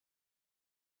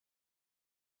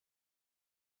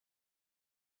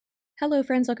Hello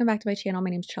friends, welcome back to my channel. My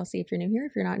name's Chelsea. If you're new here,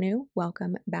 if you're not new,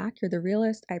 welcome back. You're the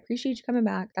realist. I appreciate you coming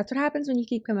back. That's what happens when you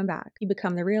keep coming back. You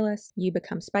become the realist, you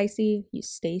become spicy, you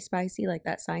stay spicy like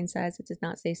that sign says. It does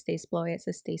not say stay sploy, it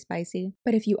says stay spicy.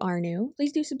 But if you are new,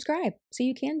 please do subscribe so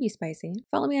you can be spicy.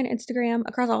 Follow me on Instagram,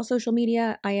 across all social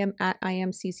media. I am at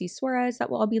CCSUAREZ.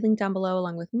 That will all be linked down below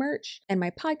along with merch. And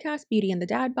my podcast, Beauty and the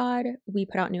Dad Bod. We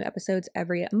put out new episodes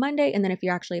every Monday. And then if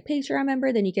you're actually a Patreon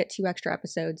member, then you get 2 extra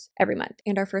episodes every month.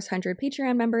 And our first 100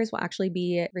 Patreon members will actually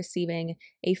be receiving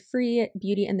a free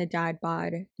Beauty and the Dad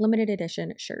Bod limited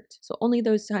edition shirt. So only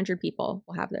those 100 people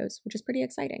will have those, which is pretty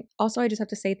exciting. Also, I just have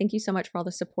to say thank you so much for all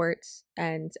the support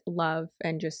and love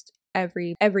and just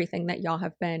everything that y'all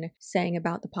have been saying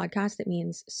about the podcast. It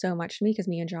means so much to me because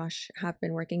me and Josh have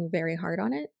been working very hard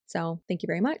on it. So thank you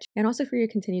very much. And also for your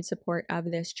continued support of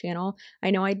this channel.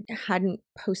 I know I hadn't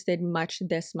posted much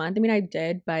this month. I mean, I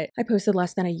did, but I posted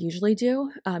less than I usually do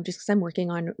just because I'm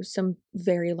working on some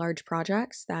very large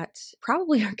projects that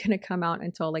probably aren't going to come out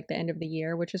until like the end of the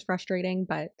year, which is frustrating,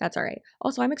 but that's all right.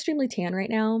 Also, I'm extremely tan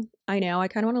right now. I know I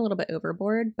kind of went a little bit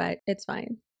overboard, but it's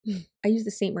fine. I use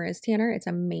the St. Maurice tanner. It's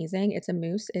amazing. It's a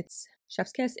mousse. It's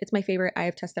chef's kiss. It's my favorite. I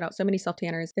have tested out so many self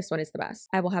tanners. This one is the best.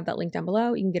 I will have that link down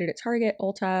below. You can get it at Target,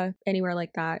 Ulta, anywhere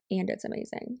like that. And it's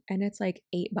amazing. And it's like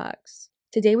 $8.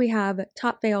 Today we have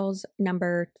top fails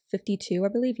number 52, I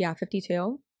believe. Yeah,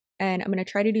 52. And I'm going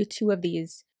to try to do 2 of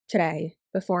these today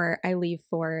before I leave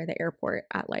for the airport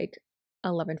at like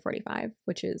 11:45,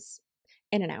 which is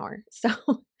in an hour. So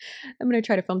I'm going to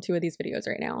try to film 2 of these videos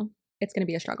right now. It's going to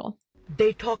be a struggle.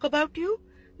 They talk about you,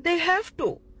 they have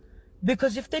to.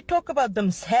 Because if they talk about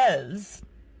themselves,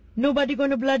 nobody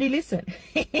gonna bloody listen.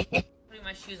 Putting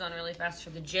my shoes on really fast for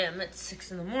the gym at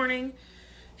 6 in the morning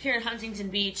here in Huntington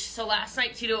Beach. So last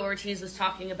night Tito Ortiz was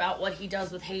talking about what he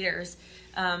does with haters,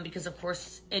 because of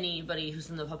course anybody who's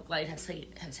in the public light has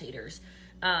haters,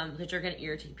 because you're gonna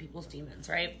irritate people's demons,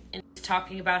 right? And he's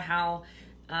talking about how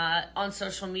on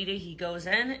social media, he goes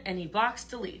in and he blocks,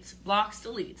 deletes.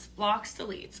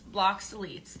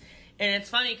 And it's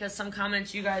funny because some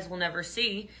comments you guys will never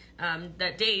see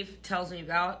that Dave tells me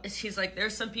about is he's like,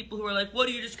 there's some people who are like, what,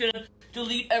 are you just going to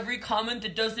delete every comment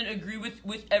that doesn't agree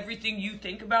with everything you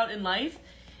think about in life?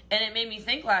 And it made me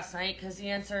think last night because the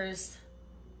answer is,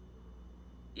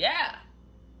 yeah.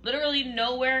 Literally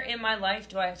nowhere in my life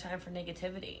do I have time for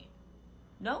negativity.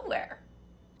 Nowhere.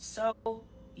 So,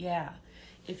 yeah.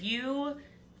 If you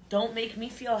don't make me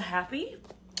feel happy,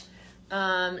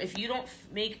 if you don't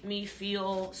make me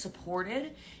feel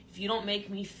supported, if you don't make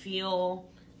me feel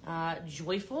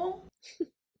joyful.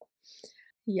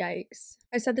 Yikes.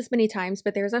 I've said this many times,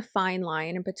 but there's a fine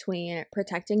line between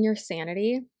protecting your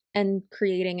sanity and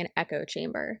creating an echo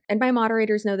chamber. And my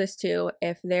moderators know this too.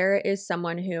 If there is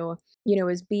someone who,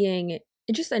 is being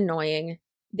just annoying,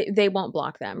 they won't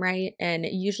block them, right? And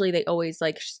usually they always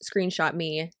like screenshot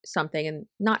me something and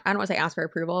I don't want to say ask for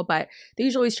approval, but they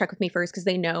usually always check with me first because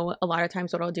they know a lot of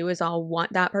times what I'll do is I'll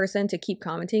want that person to keep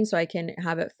commenting so I can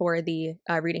have it for the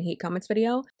reading hate comments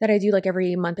video that I do like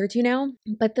every month or 2 now.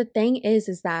 But the thing is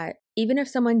that even if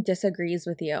someone disagrees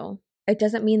with you, it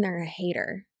doesn't mean they're a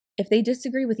hater. If they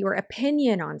disagree with your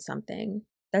opinion on something,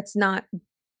 that's not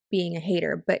being a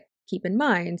hater. But keep in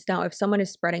mind, now if someone is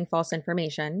spreading false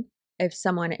information, if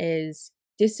someone is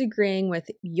disagreeing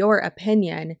with your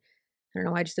opinion, I don't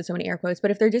know why I just did so many air quotes, but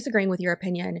if they're disagreeing with your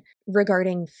opinion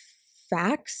regarding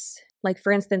facts, like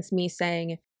for instance, me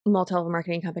saying multi-level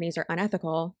marketing companies are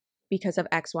unethical because of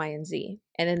X, Y, and Z.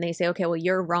 And then they say, okay, well,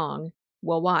 you're wrong.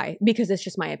 Well, why? Because it's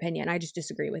just my opinion. I just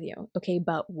disagree with you. Okay,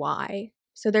 but why?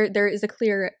 So there is a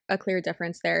clear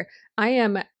difference there.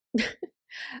 I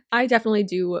definitely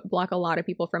do block a lot of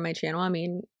people from my channel. I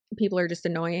mean, people are just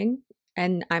annoying.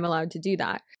 And I'm allowed to do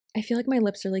that. I feel like my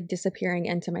lips are like disappearing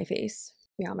into my face.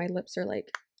 Yeah, my lips are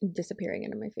like disappearing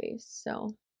into my face.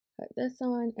 So put this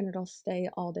on and it'll stay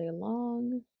all day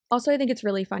long. Also, I think it's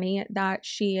really funny that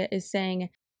she is saying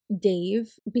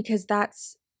Dave because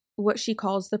that's what she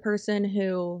calls the person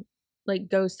who like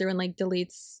goes through and like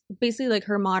deletes basically like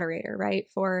her moderator, right?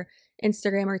 For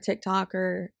Instagram or TikTok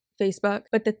or Facebook.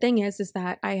 But the thing is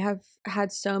that I have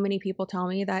had so many people tell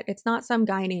me that it's not some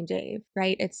guy named Dave,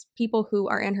 right? It's people who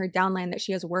are in her downline that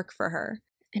she has work for her.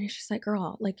 And it's just like,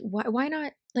 girl, like, why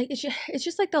not? Like, it's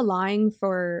just like the lying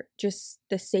for just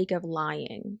the sake of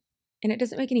lying. And it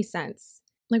doesn't make any sense.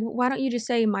 Like, why don't you just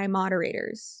say my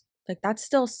moderators? Like, that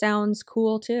still sounds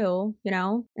cool too,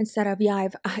 Instead of, yeah,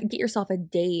 get yourself a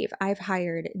Dave. I've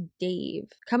hired Dave.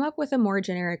 Come up with a more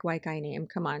generic white guy name.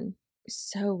 Come on.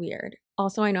 So weird.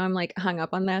 Also, I know I'm like hung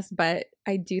up on this, but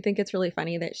I do think it's really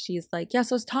funny that she's like, yeah,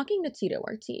 so I was talking to Tito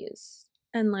Ortiz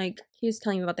And like, he was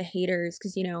telling me about the haters,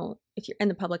 because, you know, if you're in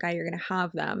the public eye, you're going to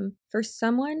have them. For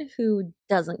someone who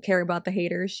doesn't care about the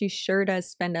haters, she sure does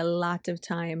spend a lot of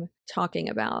time talking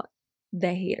about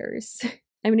the haters.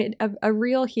 I mean, a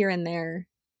reel here and there,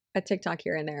 a TikTok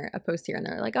here and there, a post here and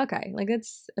there, like, okay, like,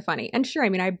 it's funny. And sure, I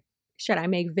mean, I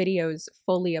make videos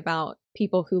fully about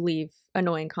people who leave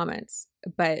annoying comments,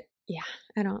 but yeah,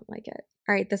 I don't like it.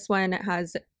 All right, this one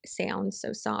has sound,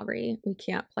 so sorry, we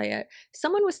can't play it.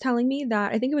 Someone was telling me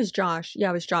that, I think it was Josh. Yeah,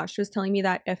 it was Josh. Was telling me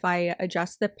that if I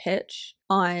adjust the pitch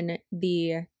on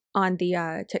the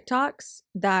TikToks,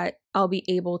 that I'll be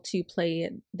able to play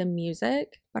the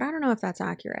music, but I don't know if that's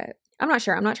accurate. I'm not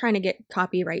sure. I'm not trying to get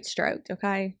copyright stroked,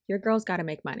 okay? Your girl's got to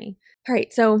make money. All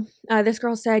right, so this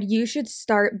girl said, you should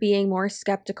start being more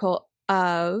skeptical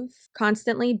of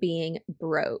constantly being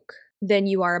broke than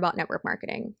you are about network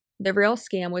marketing. The real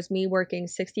scam was me working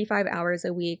 65 hours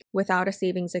a week without a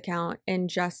savings account and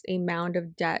just a mound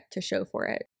of debt to show for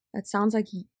it. That sounds like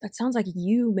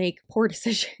you make poor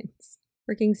decisions.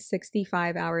 Working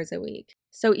 65 hours a week.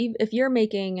 So if you're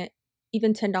making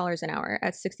even $10 an hour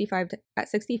at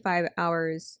 65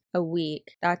 hours a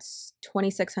week, that's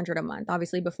 $2,600 a month,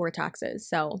 obviously before taxes.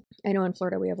 So I know in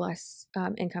Florida we have less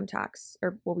income tax,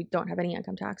 or well, we don't have any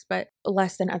income tax, but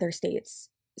less than other states.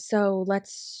 So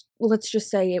let's just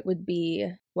say it would be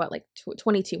what, like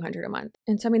 $2,200 a month.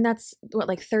 And so I mean, that's what,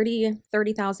 like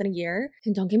 30,000 a year.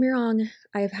 And don't get me wrong,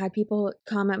 I've had people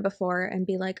comment before and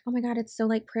be like, oh my God, it's so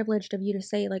like privileged of you to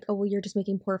say like, oh well, you're just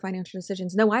making poor financial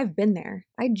decisions. No, I've been there.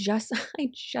 I just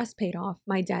paid off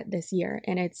my debt this year,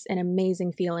 and it's an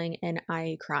amazing feeling, and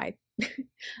I cried.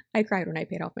 I cried when I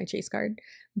paid off my Chase card.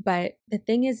 But the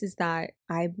thing is that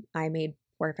I made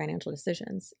poor financial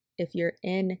decisions. If you're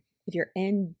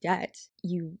in debt,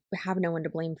 you have no one to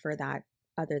blame for that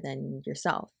other than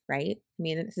yourself, right? I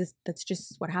mean, that's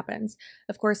just what happens.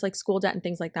 Of course, like school debt and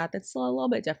things like that, that's still a little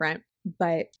bit different,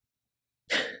 but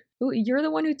you're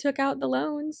the one who took out the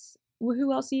loans.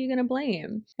 Who else are you going to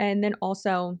blame? And then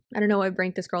also, I don't know what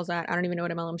rank this girl's at. I don't even know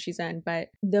what MLM she's in, but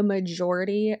the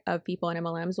majority of people in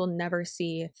MLMs will never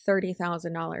see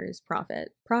 $30,000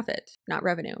 profit, not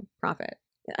revenue, profit.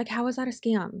 Like, how is that a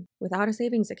scam without a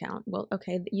savings account? Well,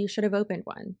 okay, you should have opened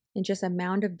one, and just a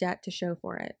mound of debt to show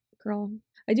for it. Girl,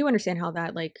 I do understand how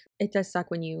that, like, it does suck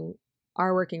when you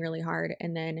are working really hard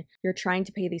and then you're trying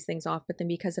to pay these things off, but then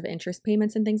because of interest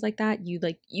payments and things like that, you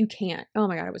can't. Oh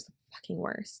my God, it was the fucking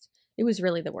worst. It was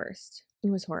really the worst. It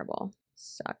was horrible.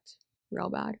 Sucked real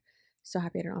bad. So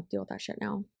happy I don't have to deal with that shit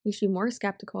now. You should be more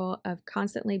skeptical of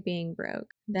constantly being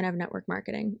broke than of network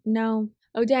marketing. No.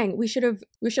 Oh dang, we should have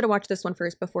watched this one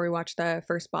first before we watched the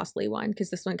first Boss Lee one,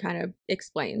 because this one kind of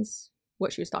explains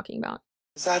what she was talking about.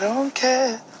 I don't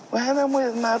care when I'm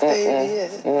with my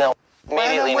baby. No.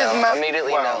 Immediately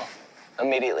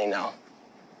no.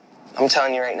 I'm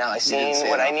telling you right now, I seen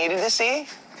what I needed to see.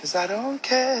 Cause I don't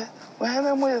care when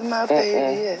I'm with my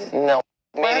baby. No.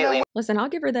 Immediately. Listen, I'll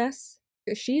give her this.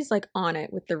 She's like on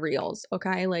it with the reels,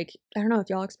 okay? Like, I don't know if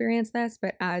y'all experience this,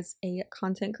 but as a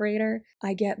content creator,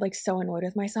 I get like so annoyed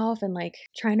with myself and like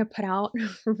trying to put out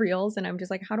reels, and I'm just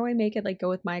like, how do I make it like go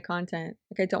with my content?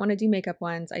 Like, I don't want to do makeup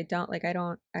ones. I don't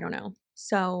know.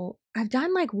 So I've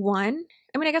done like one.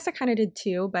 I mean, I guess I kind of did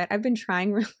two, but I've been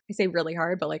trying, I say really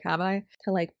hard, but like, have I,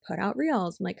 to like put out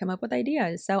reels and like come up with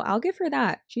ideas. So I'll give her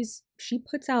that. She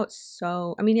puts out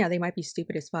so, I mean, yeah, they might be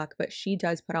stupid as fuck, but she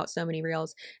does put out so many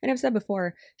reels. And I've said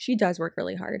before, she does work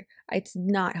really hard. It's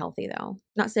not healthy though.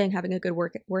 Not saying having a good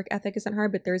work ethic isn't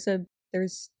hard, but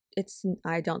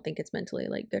I don't think it's mentally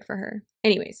like good for her.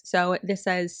 Anyways, so this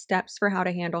says steps for how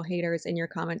to handle haters in your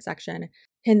comment section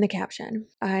in the caption.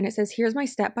 And it says, here's my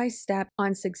step-by-step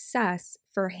on success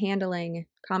for handling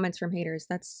comments from haters.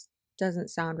 Doesn't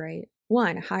sound right.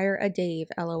 1, hire a Dave,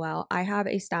 LOL. I have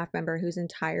a staff member whose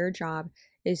entire job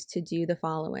is to do the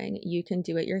following. You can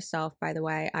do it yourself, by the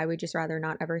way. I would just rather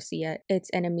not ever see it. It's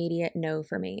an immediate no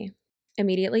for me.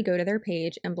 Immediately go to their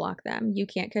page and block them. You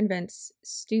can't convince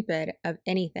stupid of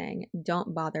anything.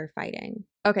 Don't bother fighting.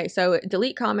 Okay, so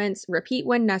delete comments, repeat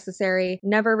when necessary,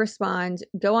 never respond,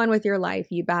 go on with your life,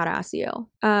 you badass you.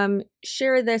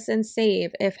 Share this and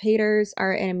save. If haters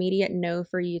are an immediate no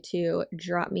for you to,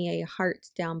 drop me a heart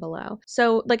down below.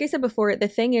 So like I said before, the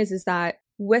thing is that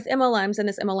with MLMs and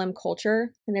this MLM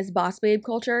culture and this boss babe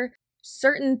culture,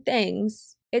 certain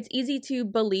things, it's easy to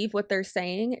believe what they're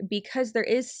saying because there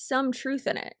is some truth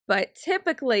in it. But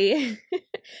typically,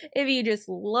 if you just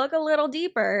look a little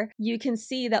deeper, you can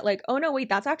see that like, oh no, wait,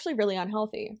 that's actually really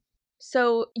unhealthy.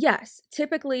 So yes,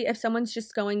 typically if someone's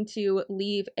just going to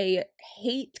leave a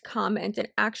hate comment, an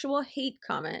actual hate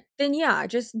comment, then yeah,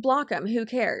 just block them. Who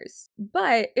cares?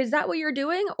 But is that what you're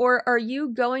doing? Or are you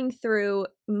going through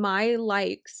my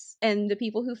likes and the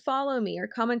people who follow me or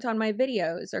comment on my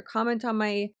videos or comment on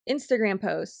my Instagram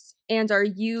posts? And are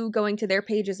you going to their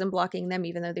pages and blocking them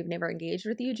even though they've never engaged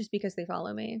with you just because they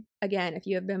follow me? Again, if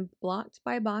you have been blocked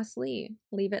by Boss Lee,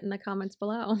 leave it in the comments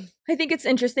below. I think it's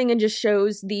interesting and just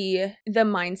shows the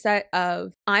mindset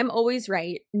of I'm always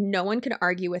right. No one can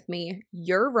argue with me.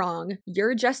 You're wrong.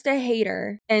 You're just a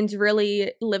hater, and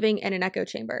really living in an echo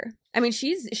chamber. I mean,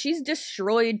 she's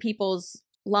destroyed people's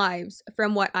lives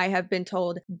from what I have been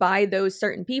told by those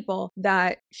certain people,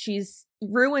 that she's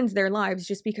ruined their lives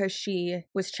just because she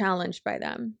was challenged by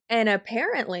them. And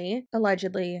apparently,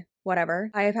 allegedly, whatever,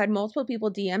 I have had multiple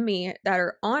people DM me that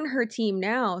are on her team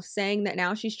now, saying that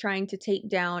now she's trying to take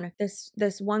down this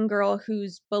one girl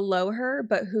who's below her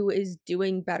but who is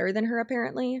doing better than her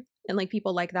apparently. And like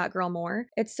people like that girl more.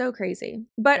 It's so crazy.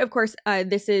 But of course,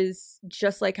 this is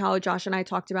just like how Josh and I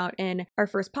talked about in our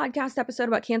first podcast episode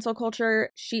about cancel culture.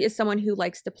 She is someone who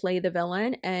likes to play the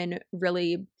villain and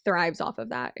really thrives off of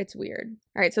that. It's weird.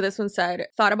 All right, so this one said,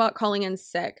 thought about calling in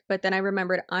sick, but then I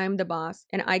remembered I'm the boss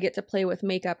and I get to play with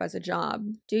makeup as a job.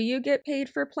 Do you get paid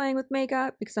for playing with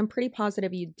makeup? Because I'm pretty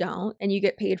positive you don't. And you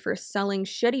get paid for selling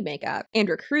shitty makeup and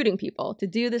recruiting people to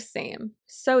do the same.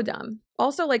 So dumb.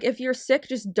 Also, like, if you're sick,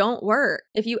 just don't work.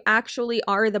 If you actually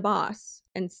are the boss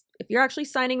and if you're actually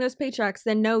signing those paychecks,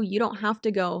 then no, you don't have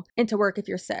to go into work if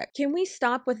you're sick. Can we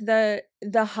stop with the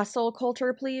hustle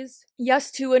culture, please? Yes,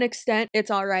 to an extent,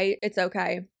 it's all right. It's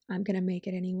okay. I'm gonna make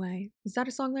it anyway. Is that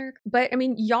a song lyric? But I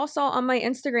mean, y'all saw on my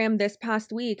Instagram this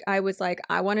past week, I was like,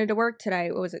 I wanted to work today.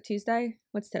 What was it, Tuesday?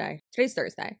 What's today? Today's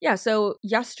Thursday. Yeah, so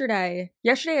yesterday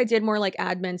I did more like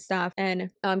admin stuff and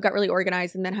got really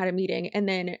organized and then had a meeting and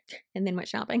then went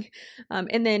shopping.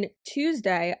 And then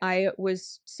Tuesday I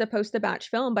was supposed to batch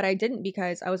film, but I didn't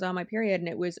because I was on my period and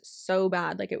it was so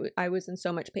bad. Like I was in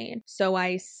so much pain. So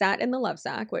I sat in the love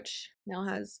sack, which now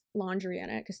has laundry in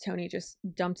it because Tony just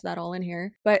dumped that all in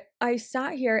here. But I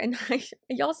sat here and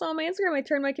y'all saw on my Instagram, I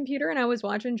turned my computer and I was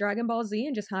watching Dragon Ball Z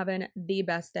and just having the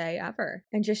best day ever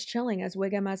and just chilling as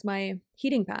Wiggum as my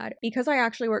heating pad. Because I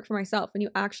actually work for myself. When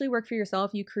you actually work for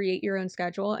yourself, you create your own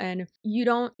schedule and you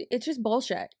don't, it's just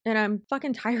bullshit. And I'm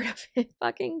fucking tired of it.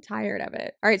 Fucking tired of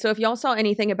it. All right, so if y'all saw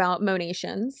anything about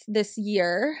Monations this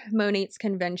year, Monat's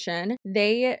convention,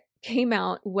 they came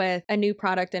out with a new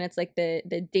product and it's like the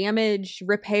damage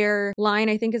repair line,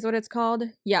 I think is what it's called.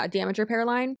 Yeah, damage repair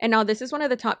line. And now this is one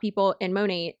of the top people in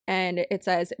Monat and it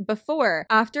says,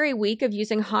 after a week of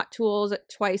using hot tools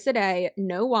twice a day,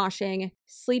 no washing,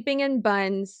 sleeping in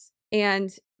buns, and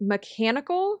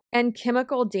mechanical and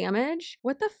chemical damage.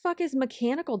 What the fuck is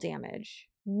mechanical damage?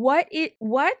 What?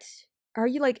 Are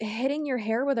you like hitting your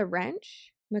hair with a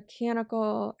wrench?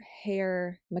 Mechanical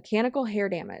hair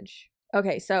damage.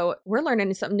 Okay, so we're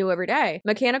learning something new every day.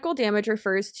 Mechanical damage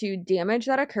refers to damage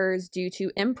that occurs due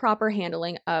to improper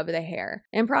handling of the hair.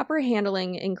 Improper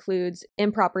handling includes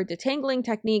improper detangling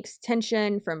techniques,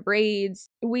 tension from braids,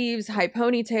 weaves, high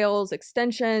ponytails,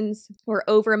 extensions, or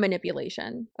over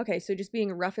manipulation. Okay, so just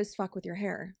being rough as fuck with your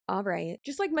hair. All right.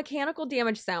 Just like mechanical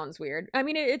damage sounds weird. I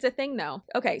mean, it's a thing though.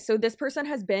 Okay, so this person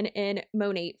has been in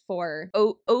Monat for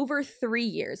over 3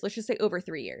 years. Let's just say over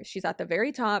 3 years. She's at the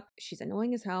very top. She's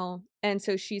annoying as hell. And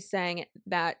so she's saying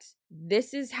that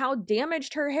this is how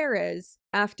damaged her hair is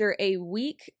after a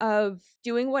week of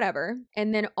doing whatever.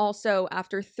 And then also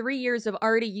after 3 years of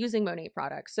already using Monat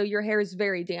products. So your hair is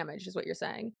very damaged is what you're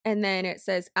saying. And then it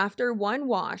says after one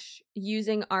wash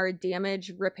using our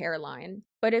damage repair line.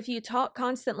 But if you talk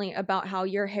constantly about how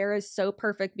your hair is so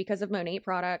perfect because of Monat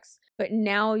products, but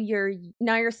now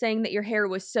you're saying that your hair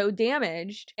was so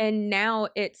damaged and now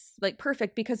it's like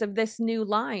perfect because of this new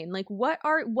line. Like what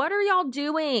are y'all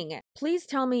doing? Please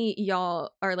tell me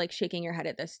y'all are like shaking your head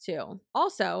at this too.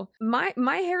 Also, my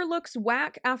hair looks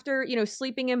whack after,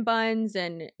 sleeping in buns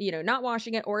and, not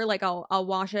washing it, or like I'll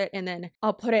wash it and then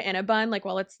I'll put it in a bun like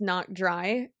while it's not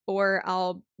dry.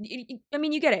 Or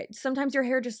you get it. Sometimes your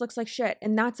hair just looks like shit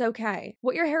and that's okay.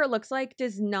 What your hair looks like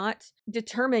does not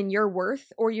determine your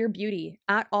worth or your beauty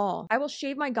at all. I will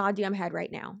shave my goddamn head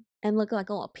right now and look like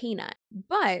a little peanut.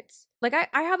 But like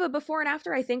I have a before and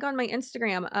after, I think, on my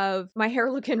Instagram of my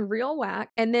hair looking real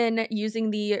whack. And then using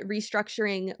the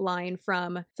restructuring line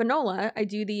from Fanola, I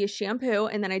do the shampoo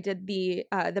and then I did the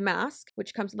mask,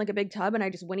 which comes in like a big tub, and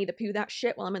I just Winnie the Pooh that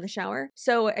shit while I'm in the shower.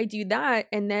 So I do that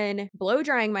and then blow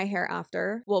drying my hair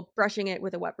after, well, brushing it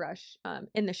with a wet brush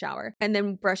in the shower, and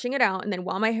then brushing it out. And then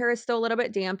while my hair is still a little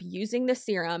bit damp, using the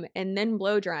serum and then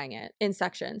blow drying it in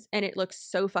sections. And it looks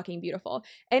so fucking beautiful.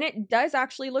 And it does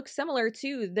actually look similar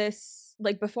to this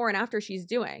like before and after she's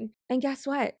doing. And guess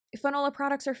what? Fanola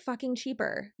products are fucking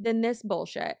cheaper than this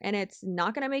bullshit. And it's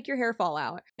not gonna make your hair fall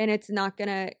out. And it's not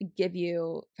gonna give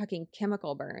you fucking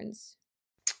chemical burns.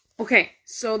 Okay,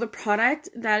 so the product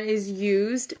that is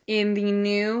used in the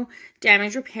new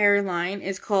damage repair line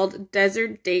is called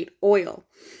Desert Date Oil.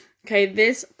 Okay,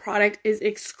 this product is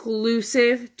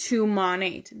exclusive to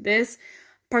Monat. This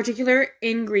particular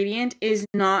ingredient is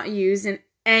not used in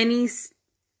any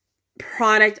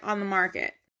product on the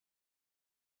market.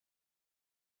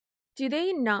 Do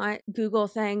they not Google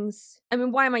things? I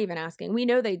mean, why am I even asking? We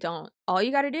know they don't. All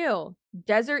you got to do,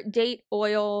 Desert Date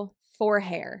Oil for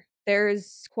hair.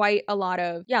 There's quite a lot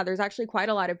of, there's actually quite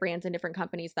a lot of brands and different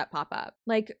companies that pop up.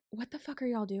 Like, what the fuck are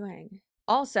y'all doing?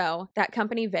 Also, that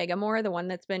company Vegamore, the one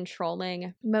that's been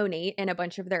trolling Monat in a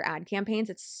bunch of their ad campaigns,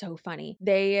 it's so funny.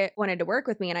 They wanted to work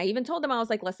with me, and I even told them, I was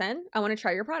like, listen, I want to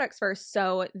try your products first.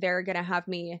 So they're going to have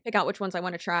me pick out which ones I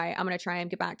want to try. I'm going to try and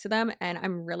get back to them. And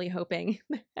I'm really hoping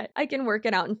that I can work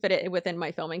it out and fit it within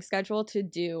my filming schedule to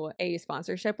do a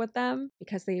sponsorship with them,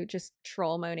 because they just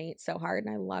troll Monat so hard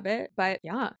and I love it. But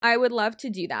yeah, I would love to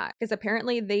do that, because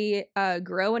apparently the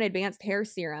Grow and Advanced Hair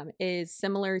Serum is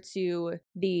similar to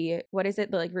the, what is it?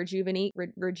 The like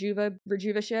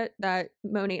Rejuva shit that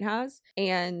Monat has,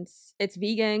 and it's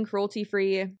vegan, cruelty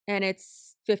free, and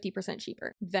it's 50%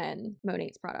 cheaper than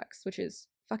Monat's products, which is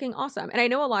fucking awesome. And I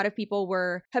know a lot of people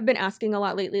have been asking a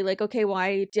lot lately, like, okay, well,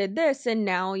 I did this and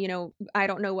now, you know, I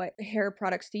don't know what hair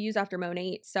products to use after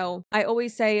Monat. So I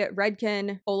always say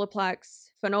Redken, Olaplex,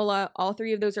 Fanola, all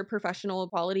three of those are professional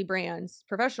brands.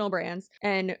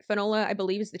 And Fanola, I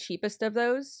believe, is the cheapest of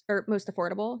those, or most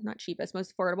affordable, not cheapest,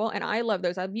 most affordable. And I love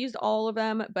those. I've used all of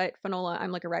them, but Fanola,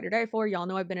 I'm like a ride or die for. Y'all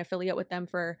know I've been affiliate with them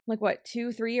for like, what,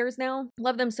 2-3 years now?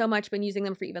 Love them so much. Been using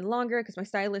them for even longer because my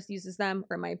stylist uses them,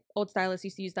 or my old stylist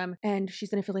used to use them, and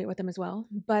she's an affiliate with them as well.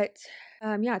 But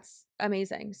yeah, it's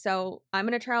amazing. So I'm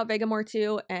going to try out Vegamore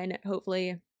too, and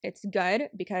hopefully it's good,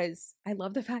 because I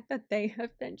love the fact that they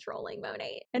have been trolling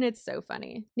Monat, and it's so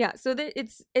funny. Yeah, so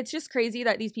it's just crazy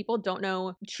that these people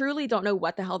truly don't know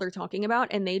what the hell they're talking about,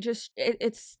 and they just,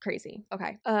 it's crazy.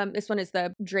 Okay, this one is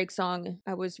the Drake song,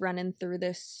 I was running through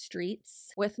the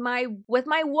streets with my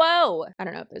woe. I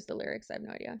don't know if there's the lyrics, I have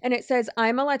no idea. And it says,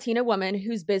 I'm a Latina woman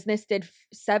whose business did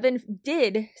seven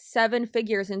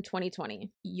figures in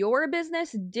 2020. Your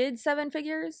business did 7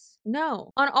 figures?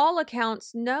 No. On all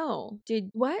accounts, no. Did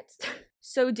what?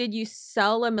 So did you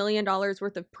sell $1 million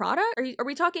worth of product? Are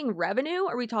we talking revenue?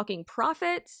 Are we talking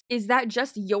profits? Is that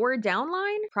just your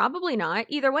downline? Probably not.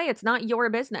 Either way, it's not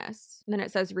your business. And then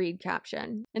it says read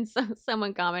caption. And so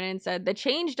someone commented and said, the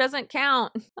change doesn't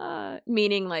count.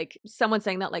 Meaning like someone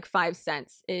saying that like 5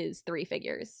 cents is 3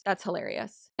 figures. That's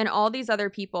hilarious. And all these other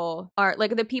people are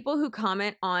like the people who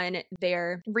comment on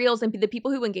their reels and the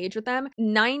people who engage with them,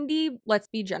 let's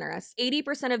be generous,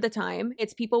 80% of the time,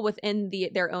 it's people within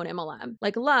their own MLM.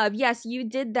 Like, love, yes, you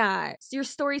did that. Your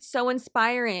story's so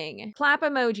inspiring. Clap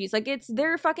emojis. Like, it's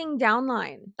their fucking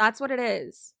downline. That's what it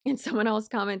is. And someone else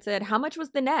commented, how much was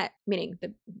the net? Meaning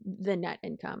the net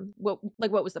income. What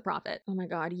was the profit? Oh my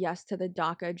God, yes to the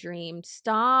DACA dream.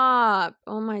 Stop.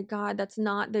 Oh my God, that's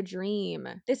not the dream.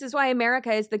 This is why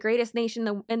America is the greatest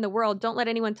nation in the world. Don't let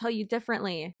anyone tell you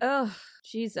differently. Ugh,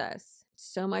 Jesus.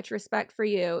 So much respect for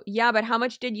you. Yeah, but how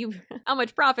much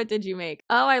profit did you make?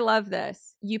 Oh, I love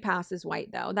this. You pass as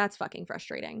white though. That's fucking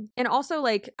frustrating. And also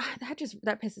like,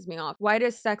 that pisses me off. Why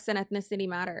does sex and ethnicity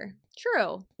matter?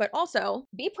 True. But also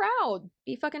be proud.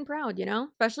 Be fucking proud, you know?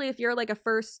 Especially if you're like a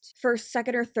first,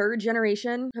 second, or third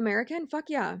generation American. Fuck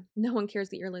yeah. No one cares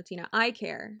that you're Latina. I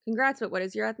care. Congrats, but what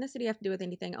does your ethnicity have to do with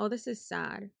anything? Oh, this is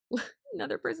sad.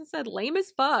 Another person said lame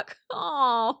as fuck.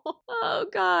 Oh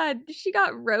God, she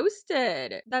got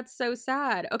roasted. That's so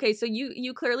sad. Okay, so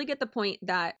you clearly get the point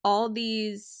that all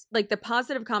these, like, the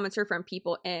positive comments are from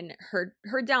people in her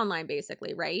downline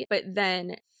basically, right? But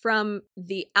then from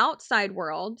the outside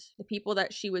world, the people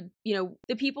that she would, you know,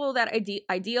 the people that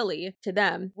ideally to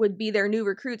them would be their new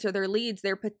recruits or their leads,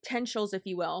 their potentials, if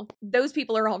you will, those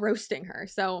people are all roasting her.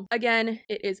 So again,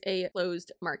 it is a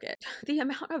closed market. The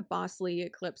amount of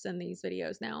Bossly clips in these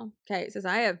videos now. Okay, it says,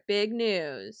 I have big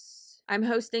news. I'm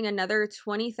hosting another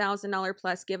 $20,000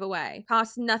 plus giveaway.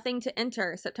 Costs nothing to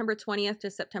enter, September 20th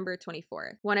to September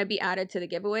 24th. Want to be added to the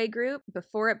giveaway group?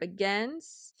 Before it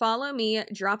begins, follow me,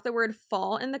 drop the word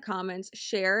fall in the comments,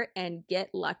 share, and get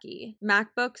lucky.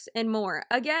 MacBooks and more.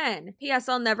 Again, P.S.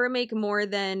 I'll never make more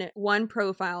than one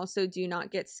profile, so do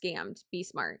not get scammed. Be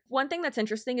smart. One thing that's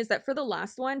interesting is that for the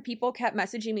last one, people kept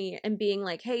messaging me and being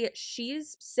like, hey,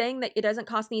 she's saying that it doesn't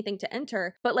cost anything to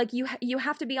enter, but like you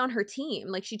have to be on her team.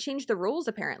 Like she changed the rules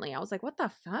apparently. I was like, what the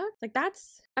fuck? Like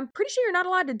I'm pretty sure you're not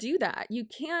allowed to do that. You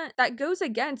can't, that goes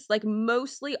against like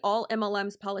mostly all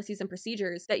MLM's policies and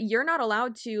procedures, that you're not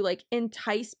allowed to like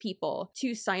entice people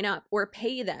to sign up or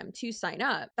pay them to sign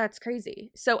up. That's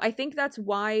crazy. So I think that's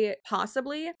why,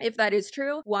 possibly, if that is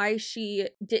true, why she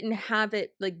didn't have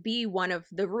it like be one of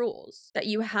the rules, that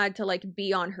you had to like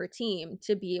be on her team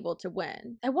to be able to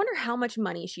win. I wonder how much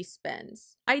money she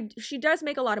spends. She does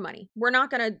make a lot of money. We're not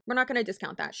gonna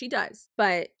discount that. She does.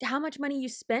 But how much money you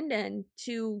spend in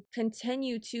to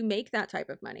continue to make that type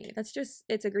of money? That's just,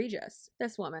 it's egregious.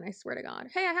 This woman, I swear to God.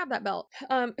 Hey, I have that belt.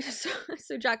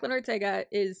 So Jacqueline Ortega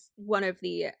is one of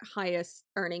the highest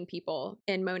earning people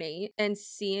in Monat, and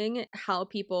seeing how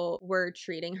people were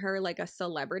treating her like a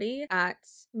celebrity at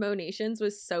Monations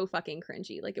was so fucking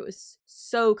cringy. Like it was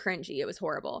so cringy. It was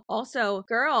horrible. Also,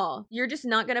 girl, you're just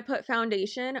not gonna put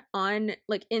foundation on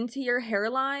like into your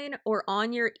hairline or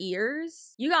on your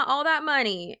ears. You got all that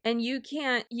money and you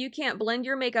can't blend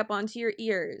your makeup onto your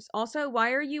ears. Also,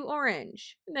 why are you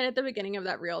orange? And then at the beginning of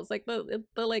that reel, it's like the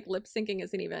like lip syncing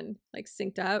isn't even like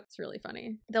synced up. It's really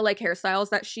funny. The like hairstyles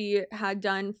that she had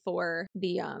done for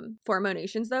the for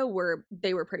Monations though were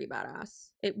pretty badass.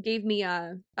 It gave me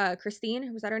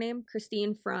Christine, was that her name?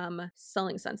 Christine from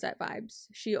Selling Sunset vibes.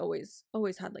 She always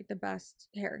had like the best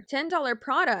hair. $10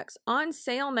 products on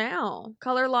sale now.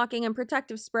 Color locking and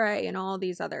protective spray and all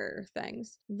these other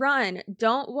things. Run,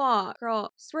 don't walk.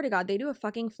 Girl, swear to God, they do a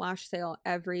fucking flash sale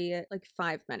every like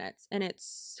 5 minutes and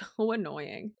it's so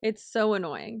annoying. It's so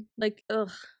annoying. Like,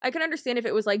 ugh. I can understand if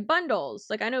it was like bundles.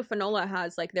 Like I know Fanola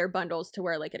has like their bundles to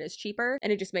where like it is cheaper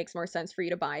and it just makes more sense for you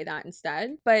to buy that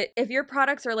instead. But if your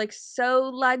products are like so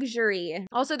luxury,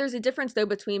 also there's a difference though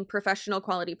between professional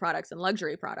quality products and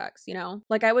luxury products, you know?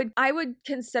 Like I would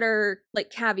consider like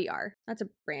Caviar. That's a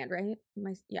brand, right?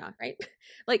 Yeah, right?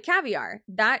 Like Caviar,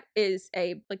 that is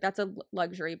that's a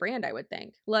luxury brand, I would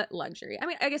think. Luxury. I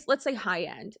mean, I guess let's say high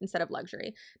end instead of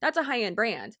luxury. That's a high end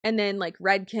brand. And then like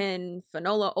Redken,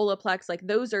 Fanola, Olaplex, like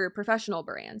those are professional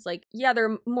brands. Like, yeah,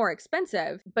 they're more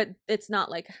expensive, but it's not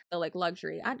like the like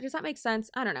luxury. Does that make sense?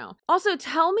 I don't know. Also,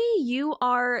 tell me you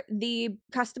are the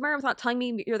customer without telling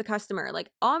me you're the customer. Like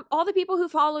all the people who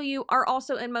follow you are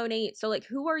also in Monat. So like,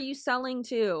 who are you selling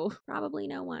to? Probably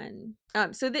no one.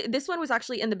 So this one was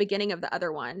actually in the beginning of the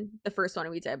other one, the first one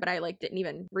we did, but I like didn't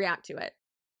even react to it.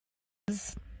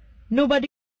 Nobody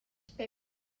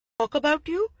talk about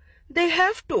you. They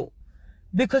have to,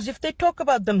 because if they talk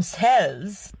about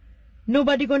themselves,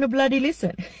 nobody gonna bloody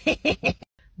listen.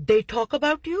 They talk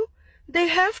about you. They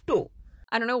have to.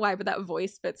 I don't know why, but that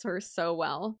voice fits her so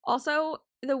well. Also,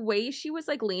 the way she was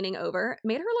like leaning over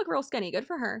made her look real skinny. Good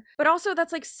for her. But also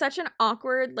that's like such an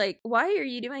awkward, like, why are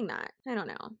you doing that? I don't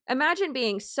know. Imagine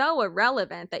being so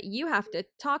irrelevant that you have to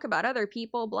talk about other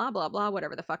people, blah, blah, blah,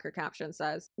 whatever the fuck her caption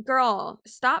says. Girl,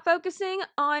 stop focusing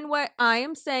on what I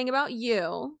am saying about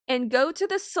you and go to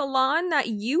the salon that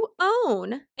you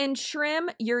own and trim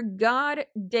your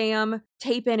goddamn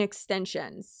tape-in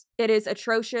extensions. It is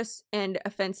atrocious and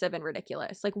offensive and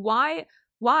ridiculous. Like, why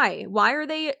are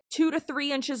they 2 to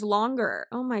 3 inches longer?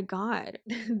 Oh my God.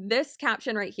 This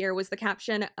caption right here was the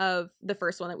caption of the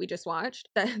first one that we just watched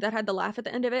that had the laugh at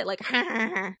the end of it. Like,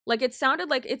 like it sounds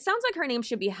like her name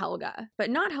should be Helga, but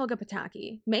not Helga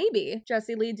Pataki. Maybe.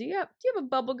 Jessie Lee, do you have a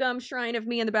bubblegum shrine of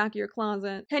me in the back of your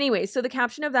closet? Anyway, so the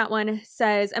caption of that one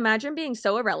says, imagine being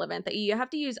so irrelevant that you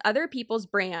have to use other people's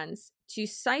brands to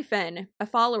siphon a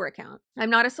follower count. I'm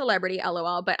not a celebrity,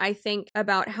 LOL, but I think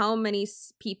about how many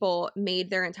people made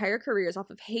their entire careers off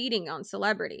of hating on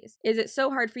celebrities. Is it so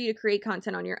hard for you to create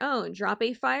content on your own? Drop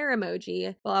a fire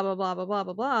emoji, blah, blah, blah, blah, blah,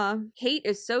 blah, blah. Hate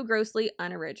is so grossly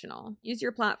unoriginal. Use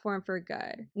your platform for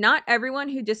good. Not everyone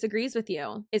who disagrees with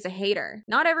you is a hater.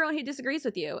 Not everyone who disagrees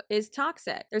with you is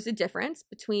toxic. There's a difference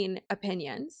between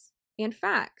opinions and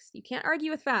facts. You can't argue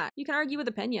with facts. You can argue with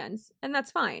opinions, and that's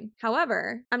fine.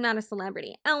 However, I'm not a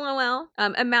celebrity. LOL.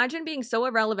 Imagine being so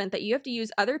irrelevant that you have to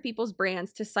use other people's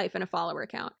brands to siphon a follower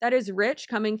count. That is rich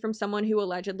coming from someone who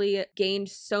allegedly gained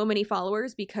so many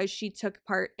followers because she took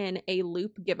part in a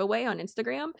loop giveaway on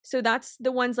Instagram. So that's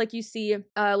the ones like you see,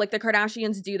 like the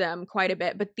Kardashians do them quite a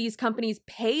bit, but these companies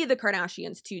pay the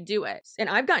Kardashians to do it. And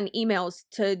I've gotten emails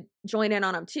to join in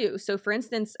on them too. So for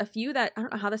instance, a few that, I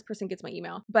don't know how this person gets my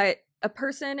email, but a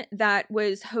person that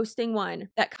was hosting one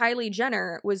that Kylie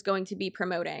Jenner was going to be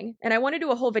promoting. And I want to do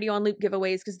a whole video on loop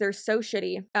giveaways because they're so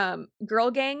shitty.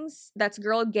 Girl Gangs, that's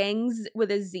Girl Gangs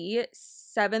with a Z,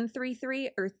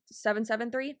 733 or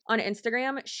 773 on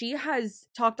Instagram. She has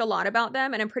talked a lot about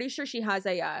them, and I'm pretty sure she has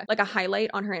a like a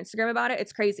highlight on her Instagram about it.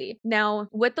 It's crazy. Now,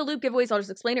 with the loop giveaways, I'll just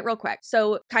explain it real quick.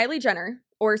 So Kylie Jenner,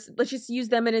 or let's just use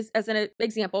them as an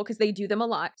example because they do them a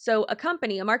lot. So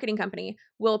a marketing company,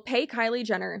 will pay Kylie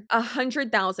Jenner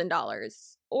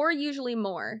 $100,000 or usually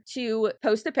more to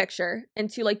post a picture and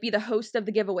to like be the host of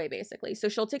the giveaway basically. So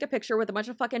she'll take a picture with a bunch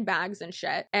of fucking bags and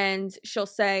shit, and she'll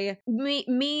say,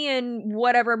 me and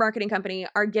whatever marketing company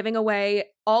are giving away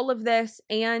all of this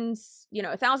and, you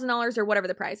know, $1,000 or whatever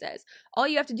the prize is. All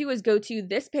you have to do is go to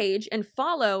this page and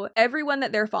follow everyone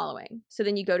that they're following. So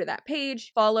then you go to that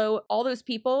page, follow all those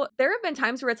people. There have been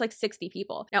times where it's like 60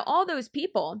 people. Now, all those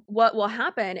people, what will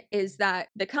happen is that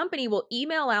the company will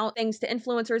email out things to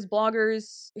influencers,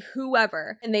 bloggers,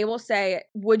 whoever, and they will say,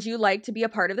 would you like to be a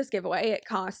part of this giveaway? It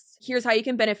costs, here's how you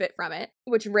can benefit from it,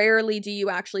 which rarely do you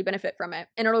actually benefit from it.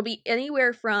 And it'll be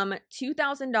anywhere from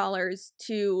 $2,000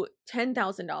 to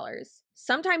 $10,000.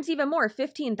 Sometimes even more,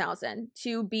 $15,000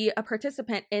 to be a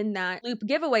participant in that loop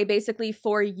giveaway, basically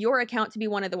for your account to be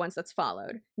one of the ones that's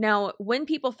followed. Now, when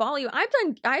people follow you,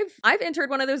 I've entered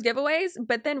one of those giveaways,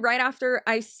 but then right after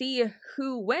I see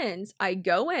who wins, I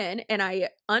go in and I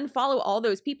unfollow all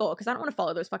those people because I don't want to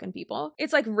follow those fucking people.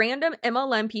 It's like random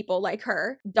MLM people like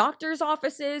her, doctors'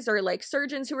 offices, or like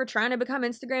surgeons who are trying to become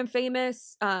Instagram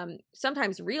famous,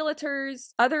 sometimes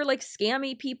realtors, other like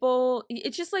scammy people.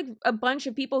 It's just like a bunch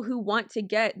of people who want to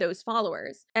get those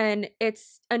followers, and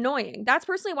it's annoying. That's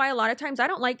personally why a lot of times I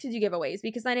don't like to do giveaways,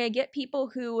 because then I get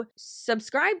people who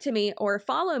subscribe to me or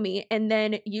follow me, and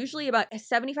then usually about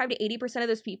 75 to 80% of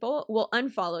those people will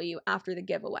unfollow you after the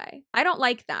giveaway. I don't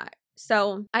like that.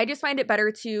 So I just find it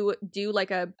better to do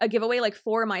like a giveaway like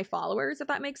for my followers, if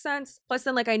that makes sense. Plus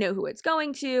then like I know who it's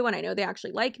going to, and I know they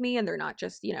actually like me and they're not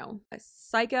just, you know, a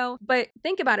psycho. But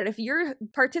think about it. If you're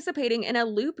participating in a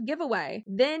loop giveaway,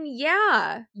 then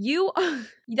yeah,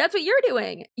 that's what you're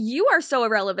doing. You are so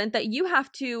irrelevant that you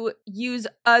have to use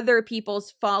other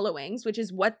people's followings, which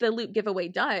is what the loop giveaway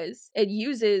does. It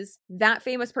uses that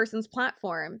famous person's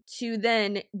platform to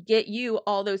then get you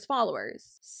all those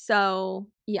followers. So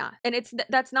yeah, and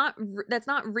that's not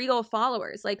real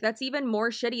followers. Like that's even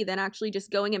more shitty than actually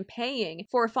just going and paying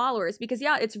for followers, because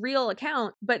yeah, it's real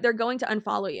account, but they're going to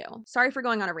unfollow you. Sorry for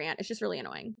going on a rant. It's just really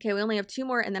annoying. Okay, we only have 2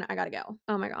 more and then I gotta go.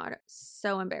 Oh my God,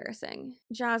 so embarrassing.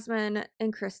 Jasmine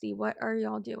and Christy, what are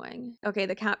y'all doing? Okay,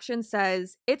 the caption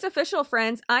says, it's official,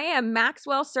 friends. I am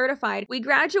Maxwell certified. We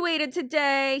graduated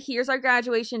today. Here's our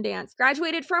graduation dance.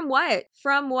 Graduated from what?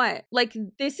 From what? Like,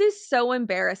 this is so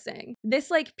embarrassing.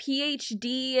 This like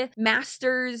PhD,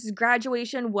 master's,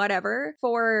 graduation, whatever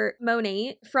for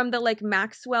Monat from the like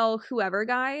Maxwell whoever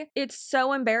guy. It's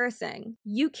so embarrassing.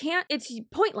 You can't, it's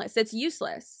pointless. It's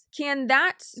useless. Can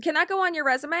that go on your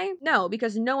resume? No,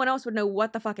 because no one else would know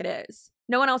what the fuck it is.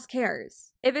 No one else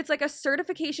cares. If it's like a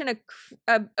certification,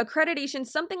 accreditation,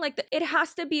 something like that, it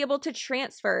has to be able to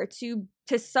transfer to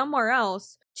somewhere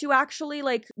else to actually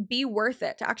like be worth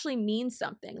it, to actually mean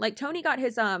something. Like Tony got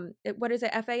his, what is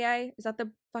it, FAA? Is that the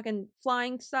fucking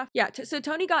flying stuff? Yeah, so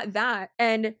Tony got that,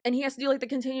 and he has to do like the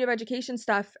continuing education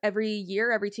stuff every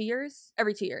year, every 2 years?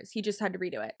 Every 2 years. He just had to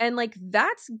redo it. And like,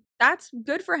 that's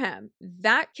good for him.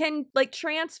 That can like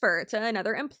transfer to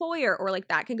another employer, or like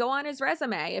that can go on his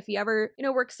resume if he ever, you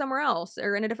know, works somewhere else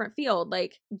or in a different field,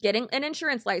 like getting an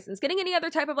insurance license, getting any other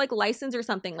type of like license or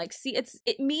something. Like, see,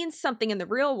 it means something in the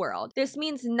real world. This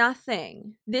means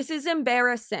nothing. This is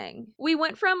embarrassing. We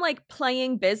went from like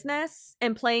playing business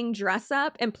and playing dress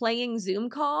up and playing Zoom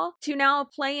call to now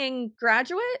playing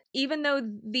graduate, even though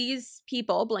these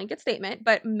people, blanket statement,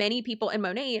 but many people in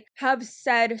Monat have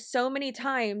said so many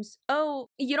times, oh,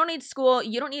 you don't need school,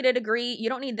 you don't need a degree, you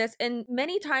don't need this, and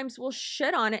many times we'll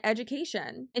shit on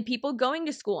education and people going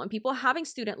to school and people having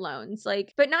student loans.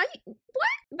 Like, but now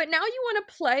But now you want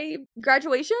to play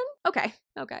graduation? Okay.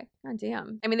 God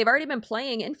damn. I mean, they've already been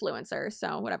playing influencers,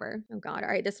 so whatever. Oh God. All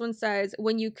right. This one says,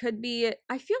 when you could be,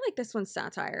 I feel like this one's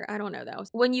satire. I don't know though.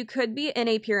 When you could be in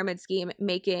a pyramid scheme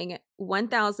making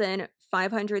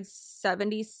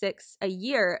 $1,576 a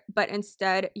year, but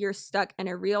instead you're stuck in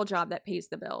a real job that pays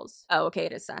the bills. Oh, okay.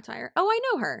 It is satire. Oh, I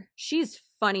know her. She's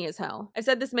funny as hell. I've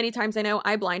said this many times, I know.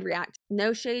 I blind react.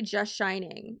 No shade, just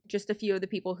shining. Just a few of the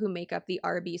people who make up the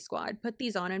RB squad. Put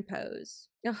these on and pose.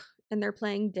 Ugh. and they're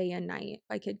playing Day and Night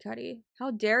by Kid Cudi.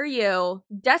 How dare you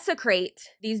desecrate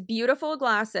these beautiful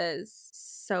glasses?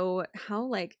 So how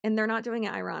like, and they're not doing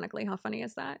it ironically. How funny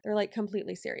is that? They're like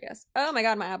completely serious. Oh my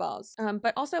God, my eyeballs.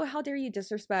 But also how dare you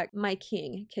disrespect my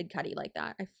king, Kid Cudi, like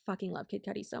that? I fucking love Kid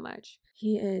Cudi so much.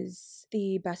 He is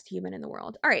the best human in the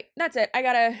world. All right, that's it. I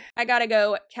gotta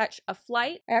go catch a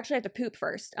flight. I actually have to poop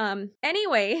first.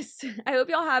 Anyways, I hope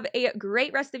y'all have a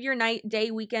great rest of your night, day,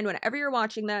 weekend, whenever you're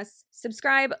watching this.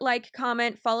 Subscribe, like,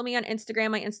 comment, follow me on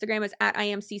Instagram. My Instagram is at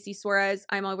 @IamCCSUAREZ.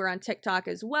 I'm over on TikTok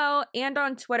as well and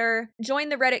on Twitter. Join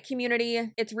the Reddit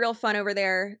community. It's real fun over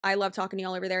there. I love talking to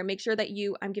y'all over there. Make sure that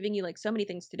I'm giving you like so many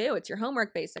things to do. It's your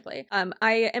homework basically.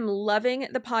 I am loving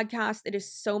the podcast. It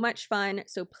is so much fun.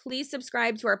 So please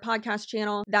subscribe to our podcast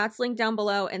channel. That's linked down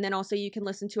below. And then also you can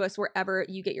listen to us wherever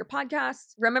you get your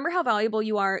podcasts. Remember how valuable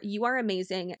you are. You are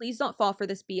amazing. Please don't fall for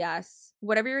this BS.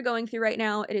 Whatever you're going through right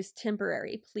now, it is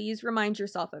temporary. Please remind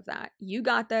yourself of that. You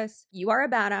got this. You are a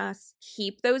badass.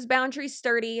 Keep those boundaries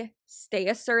sturdy. Stay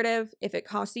assertive. If it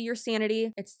costs you your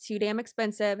sanity, it's too damn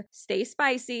expensive. Stay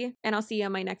spicy. And I'll see you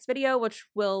on my next video, which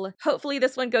will, hopefully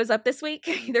this one goes up this week,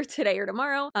 either today or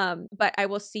tomorrow. But I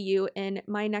will see you in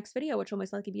my next video, which will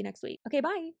most likely be next week. Okay,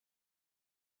 bye.